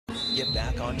get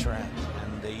back on track.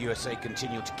 And the USA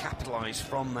continue to capitalize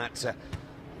from that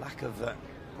lack of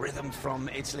rhythm from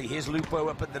Italy. Here's Lupo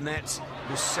up at the net.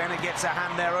 Lucena gets a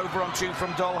hand there, over on two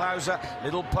from DALHAUSSER.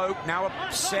 Little poke, now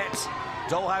upset.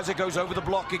 DALHAUSSER goes over the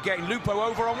block again. Lupo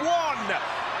over on one.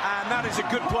 And that is a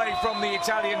good play from the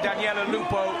Italian Daniele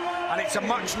LUPO. And it's a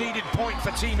much-needed point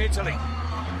for Team Italy.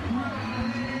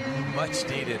 Much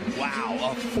needed. Wow,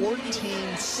 a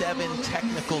 14-7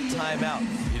 technical timeout.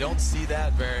 You don't see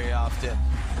that very often.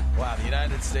 Wow, the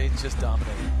United States just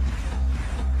dominated.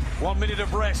 1 minute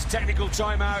of rest, technical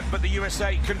timeout, but the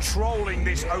USA controlling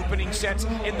this opening set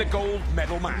in the gold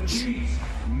medal match.